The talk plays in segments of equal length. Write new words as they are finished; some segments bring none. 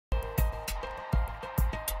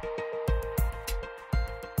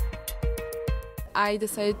I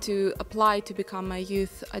decided to apply to become a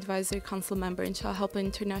Youth Advisory Council member in Helpline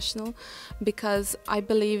International because I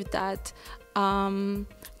believe that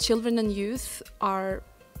children and youth are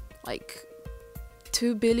like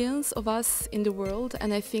 2 billion of us in the world,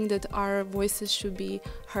 and I think that our voices should be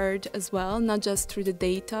heard as well, not just through the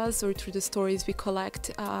data or through the stories we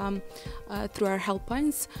collect through our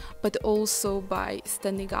helplines, but also by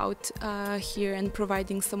standing out here and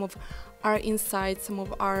providing some of our insights, some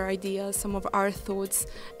of our ideas, some of our thoughts,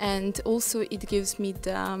 and also it gives me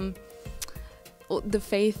the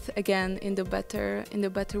faith again in the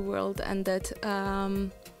better world, and that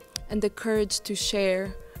and the courage to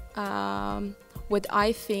share what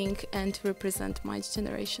I think and to represent my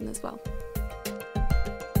generation as well.